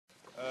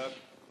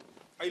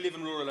I live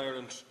in rural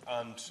Ireland,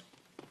 and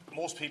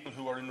most people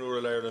who are in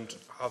rural Ireland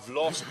have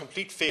lost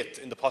complete faith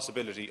in the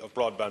possibility of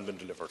broadband being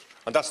delivered,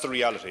 and that's the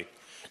reality.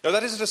 Now,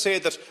 that isn't to say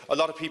that a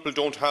lot of people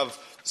don't have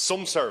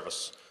some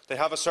service. They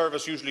have a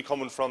service usually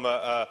coming from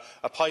a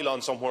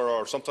pylon somewhere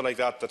or something like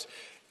that that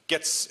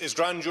is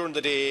grand during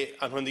the day,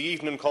 and when the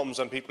evening comes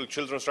and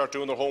children start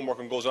doing their homework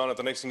and goes on, and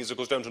the next thing is it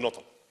goes down to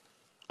nothing.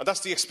 And that's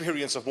the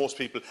experience of most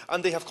people,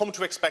 and they have come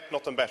to expect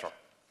nothing better.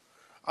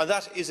 And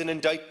that is an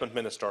indictment,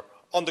 Minister,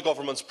 on the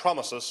government's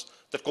promises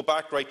that go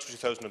back right to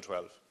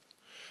 2012.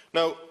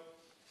 Now,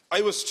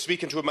 I was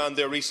speaking to a man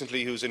there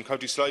recently who's in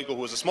County Sligo,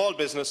 who has a small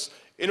business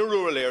in a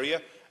rural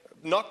area,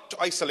 not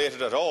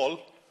isolated at all,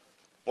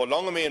 but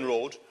along a main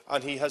road,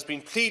 and he has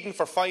been pleading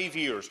for 5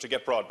 years to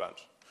get broadband,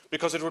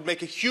 because it would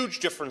make a huge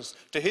difference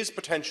to his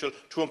potential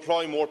to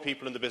employ more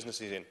people in the business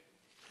he's in.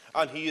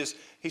 And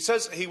he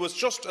says he was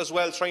just as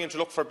well trying to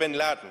look for bin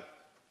Laden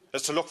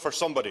as to look for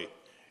somebody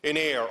in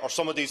Ayr or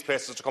some of these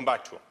places to come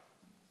back to him.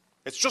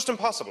 It's just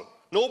impossible.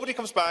 Nobody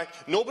comes back,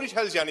 nobody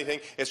tells you anything,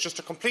 it's just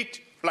a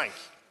complete blank.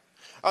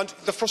 And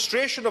the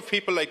frustration of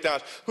people like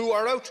that, who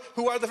are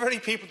the very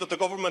people that the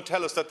government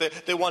tell us that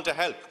they want to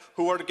help,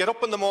 who are to get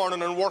up in the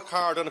morning and work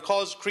hard and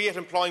create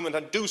employment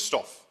and do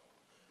stuff.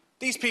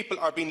 These people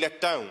are being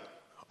let down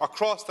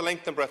across the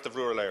length and breadth of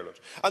rural Ireland.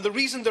 And the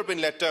reason they're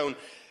being let down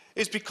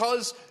is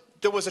because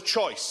there was a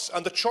choice,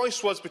 and the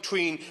choice was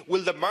between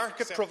will the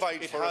market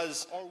provide for it,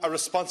 has a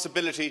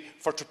responsibility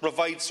to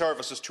provide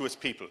services to its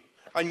people,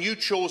 and you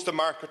chose the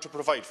market to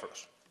provide for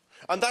it.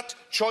 And that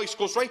choice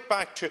goes right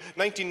back to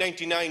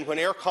 1999 when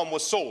Eircom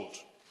was sold.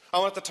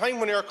 And at the time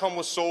when Eircom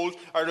was sold,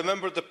 I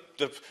remember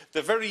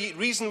the very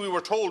reason we were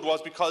told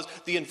was because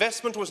the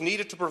investment was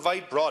needed to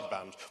provide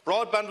broadband.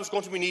 Broadband was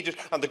going to be needed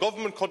and the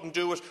government couldn't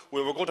do it.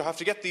 We were going to have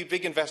to get the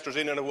big investors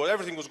in and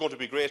everything was going to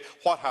be great.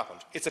 What happened?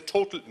 It's a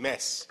total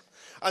mess.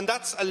 And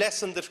that's a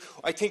lesson that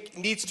I think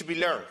needs to be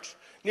learned.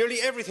 Nearly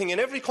everything in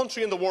every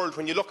country in the world,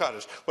 when you look at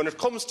it, when it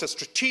comes to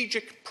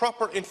strategic,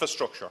 proper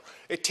infrastructure,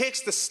 it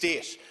takes the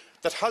state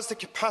that has the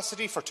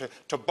capacity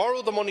to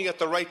borrow the money at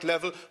the right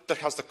level, that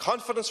has the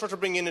confidence to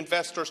bring in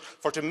investors,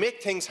 to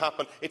make things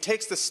happen. It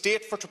takes the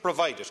state to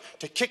provide it,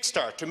 to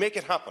kickstart, to make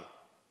it happen.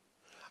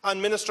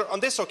 And, Minister, on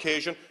this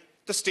occasion,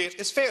 the state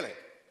is failing.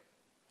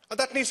 And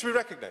that needs to be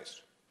recognised.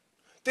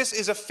 This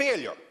is a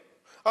failure.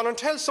 And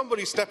until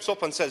somebody steps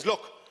up and says,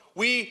 look,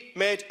 we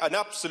made an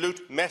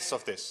absolute mess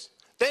of this,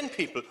 then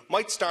people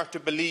might start to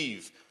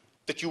believe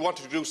that you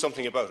wanted to do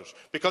something about it.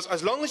 Because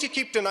as long as you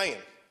keep denying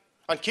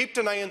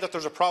that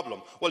there's a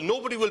problem, well,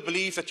 nobody will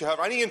believe that you have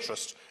any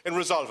interest in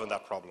resolving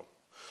that problem.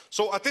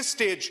 So at this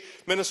stage,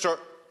 Minister,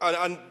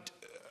 and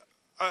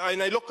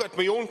I look at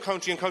my own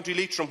county in County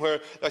Leitrim,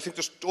 where I think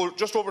there's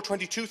just over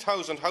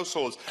 22,000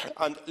 households,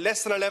 and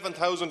less than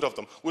 11,000 of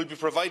them will be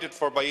provided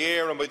for by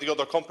Ayr and by the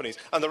other companies,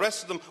 and the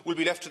rest of them will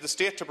be left to the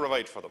state to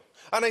provide for them.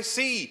 And I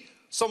see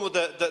some of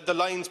the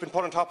lines being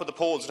put on top of the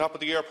poles, on top of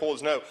the Ayr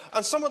poles now,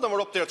 and some of them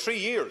are up there 3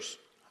 years,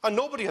 and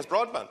nobody has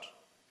broadband.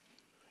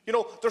 You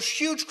know, there's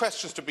huge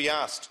questions to be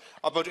asked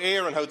about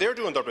Ayr and how they're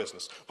doing their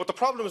business. But the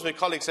problem, as my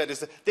colleague said, is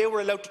that they were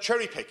allowed to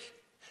cherry-pick.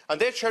 And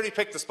they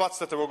cherry-picked the spots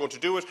that they were going to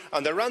do it,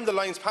 and they ran the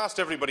lines past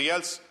everybody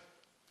else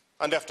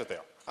and left it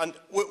there. And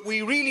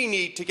we really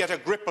need to get a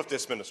grip of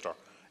this, Minister.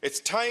 It's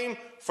time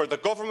for the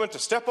government to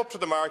step up to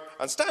the mark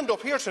and stand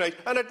up here tonight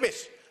and admit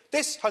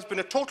this has been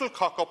a total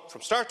cock-up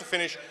from start to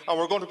finish, and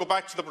we're going to go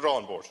back to the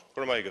drawing board.